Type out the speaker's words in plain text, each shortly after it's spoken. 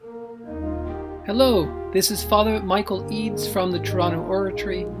Hello, this is Father Michael Eads from the Toronto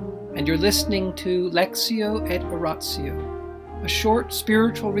Oratory, and you're listening to Lectio et Oratio, a short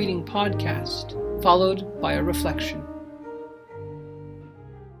spiritual reading podcast followed by a reflection.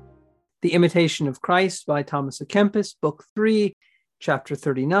 The Imitation of Christ by Thomas à Kempis, Book 3, Chapter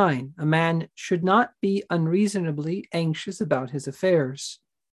 39. A man should not be unreasonably anxious about his affairs.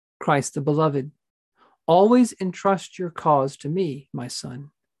 Christ the Beloved. Always entrust your cause to me, my son.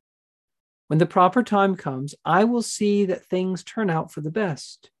 When the proper time comes, I will see that things turn out for the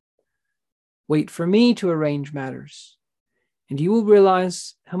best. Wait for me to arrange matters, and you will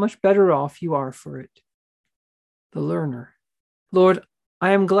realize how much better off you are for it. The learner. Lord,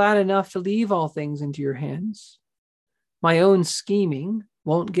 I am glad enough to leave all things into your hands. My own scheming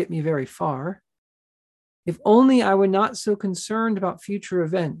won't get me very far. If only I were not so concerned about future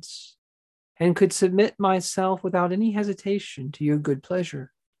events and could submit myself without any hesitation to your good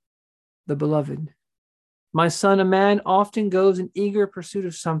pleasure. The Beloved. My son, a man often goes in eager pursuit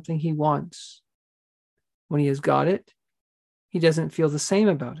of something he wants. When he has got it, he doesn't feel the same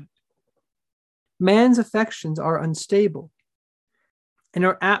about it. Man's affections are unstable and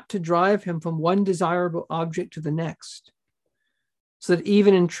are apt to drive him from one desirable object to the next, so that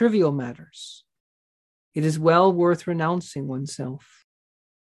even in trivial matters, it is well worth renouncing oneself.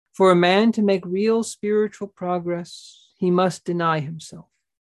 For a man to make real spiritual progress, he must deny himself.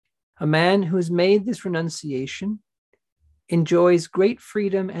 A man who has made this renunciation enjoys great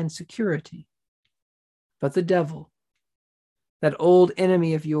freedom and security. But the devil, that old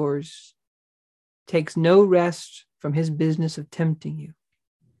enemy of yours, takes no rest from his business of tempting you.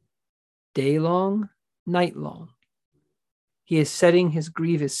 Day long, night long, he is setting his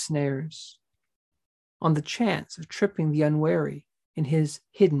grievous snares on the chance of tripping the unwary in his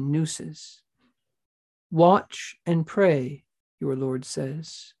hidden nooses. Watch and pray, your Lord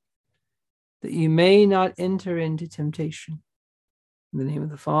says, that you may not enter into temptation. In the name of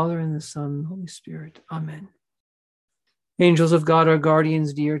the Father, and the Son, and the Holy Spirit. Amen. Angels of God, our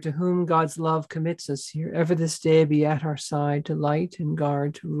guardians dear, to whom God's love commits us here, ever this day be at our side, to light and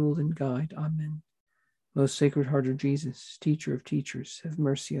guard, to rule and guide. Amen. Most Sacred Heart of Jesus, Teacher of teachers, have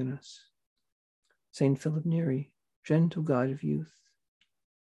mercy on us. Saint Philip Neri, gentle guide of youth,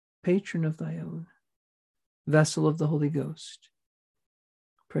 patron of thy own, vessel of the Holy Ghost,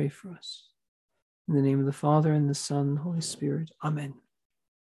 pray for us. In the name of the Father, and the Son, and the Holy Spirit. Amen.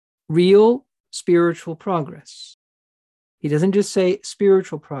 Real spiritual progress. He doesn't just say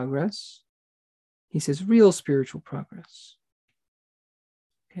spiritual progress. He says real spiritual progress.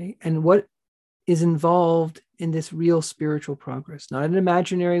 Okay, and what is involved in this real spiritual progress? Not an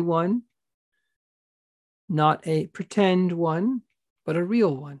imaginary one, not a pretend one, but a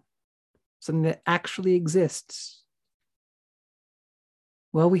real one. Something that actually exists.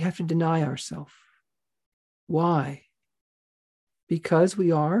 Well, we have to deny ourselves. Why? Because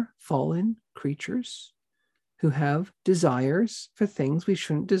we are fallen creatures who have desires for things we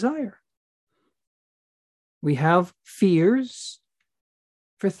shouldn't desire. We have fears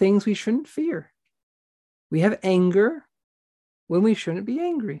for things we shouldn't fear. We have anger when we shouldn't be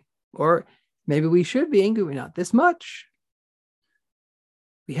angry. Or maybe we should be angry, but not this much.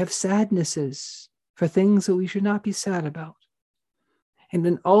 We have sadnesses for things that we should not be sad about. And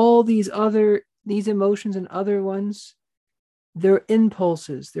then all these emotions and other ones, there are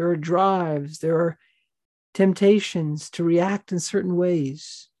impulses, there are drives, there are temptations to react in certain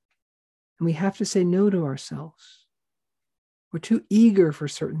ways. And we have to say no to ourselves. We're too eager for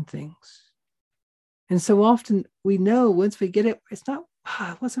certain things. And so often we know once we get it, it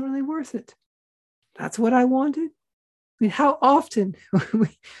wasn't really worth it. That's what I wanted. I mean, how often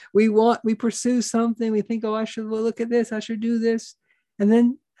we pursue something, we think, I should look at this, I should do this. And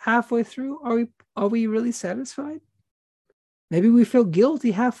then halfway through, are we really satisfied? Maybe we feel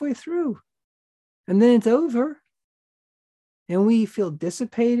guilty halfway through, and then it's over, and we feel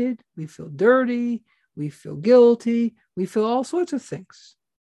dissipated, we feel dirty, we feel guilty, we feel all sorts of things.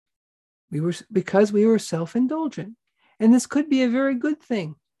 Because we were self-indulgent, and this could be a very good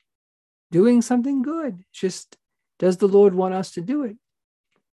thing, doing something good. Just, does the Lord want us to do it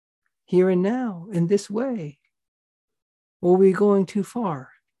here and now in this way? Or are we going too far?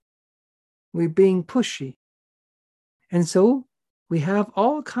 We're being pushy. And so we have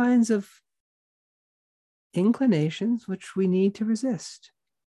all kinds of inclinations which we need to resist.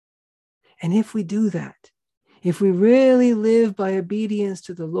 And if we do that, if we really live by obedience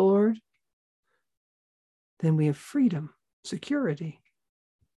to the Lord, then we have freedom, security.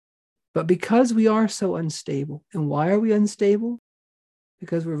 But because we are so unstable, and why are we unstable?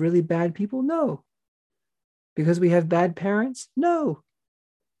 Because we're really bad people? No. Because we have bad parents? No.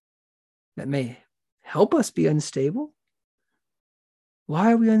 that may help us be unstable.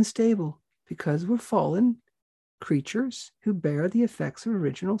 Why are we unstable? Because we're fallen creatures who bear the effects of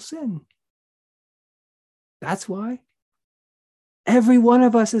original sin. That's why. Every one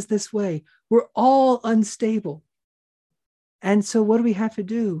of us is this way. We're all unstable. And so what do we have to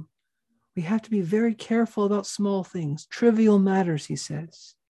do? We have to be very careful about small things, trivial matters, he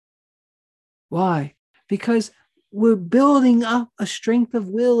says. Why? Because we're building up a strength of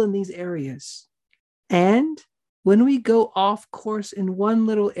will in these areas. And when we go off course in one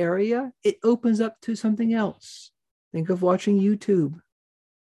little area, it opens up to something else. Think of watching YouTube.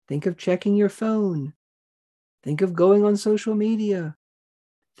 Think of checking your phone. Think of going on social media.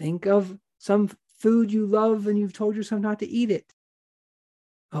 Think of some food you love and you've told yourself not to eat it.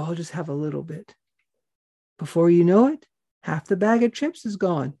 Oh, I'll just have a little bit. Before you know it, half the bag of chips is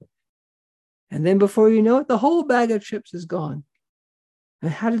gone. And then before you know it, the whole bag of chips is gone.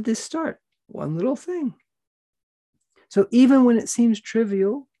 And how did this start? One little thing. So even when it seems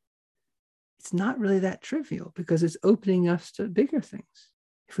trivial, it's not really that trivial because it's opening us to bigger things.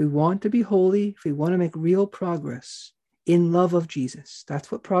 If we want to be holy, if we want to make real progress in love of Jesus,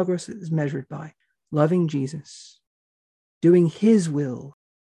 that's what progress is measured by. Loving Jesus, doing his will,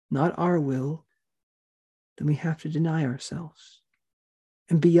 not our will, then we have to deny ourselves.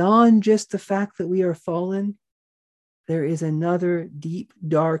 And beyond just the fact that we are fallen, there is another deep,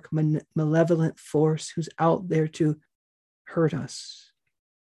 dark, malevolent force who's out there to hurt us.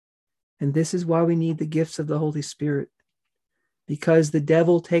 And this is why we need the gifts of the Holy Spirit. Because the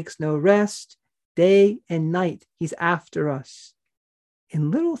devil takes no rest, day and night, he's after us.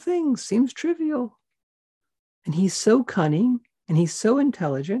 In little things, seems trivial. And he's so cunning and he's so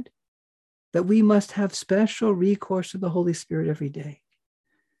intelligent that we must have special recourse to the Holy Spirit every day.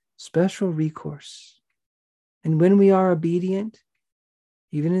 Special recourse. And when we are obedient,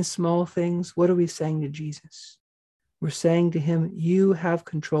 even in small things, what are we saying to Jesus? We're saying to him, you have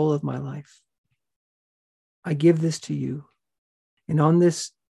control of my life. I give this to you. And on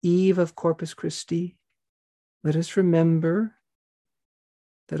this eve of Corpus Christi, let us remember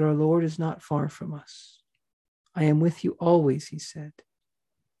that our Lord is not far from us. I am with you always, he said.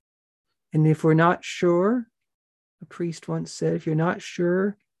 And if we're not sure, a priest once said, if you're not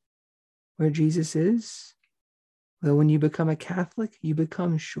sure where Jesus is, well, when you become a Catholic, you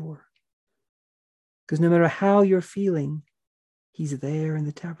become sure. Because no matter how you're feeling, he's there in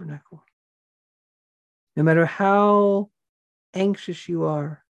the tabernacle. No matter how anxious you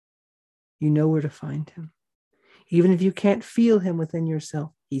are, you know where to find him. Even if you can't feel him within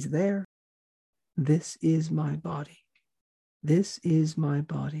yourself, he's there. This is my body. This is my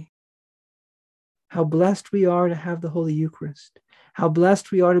body. How blessed we are to have the Holy Eucharist. How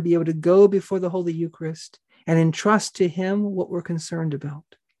blessed we are to be able to go before the Holy Eucharist and entrust to him what we're concerned about.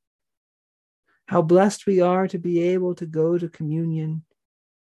 How blessed we are to be able to go to communion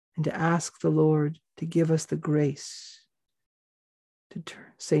and to ask the Lord to give us the grace to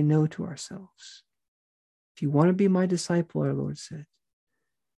say no to ourselves. If you want to be my disciple, our Lord said,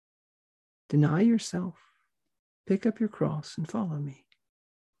 deny yourself, pick up your cross and follow me.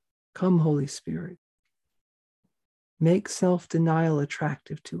 Come, Holy Spirit. Make self-denial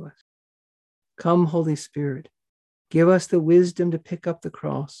attractive to us. Come, Holy Spirit. Give us the wisdom to pick up the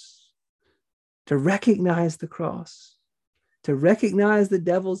cross, to recognize the cross, to recognize the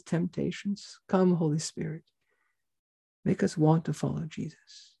devil's temptations. Come, Holy Spirit. Make us want to follow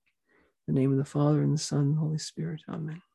Jesus. In the name of the Father, and the Son, and the Holy Spirit. Amen.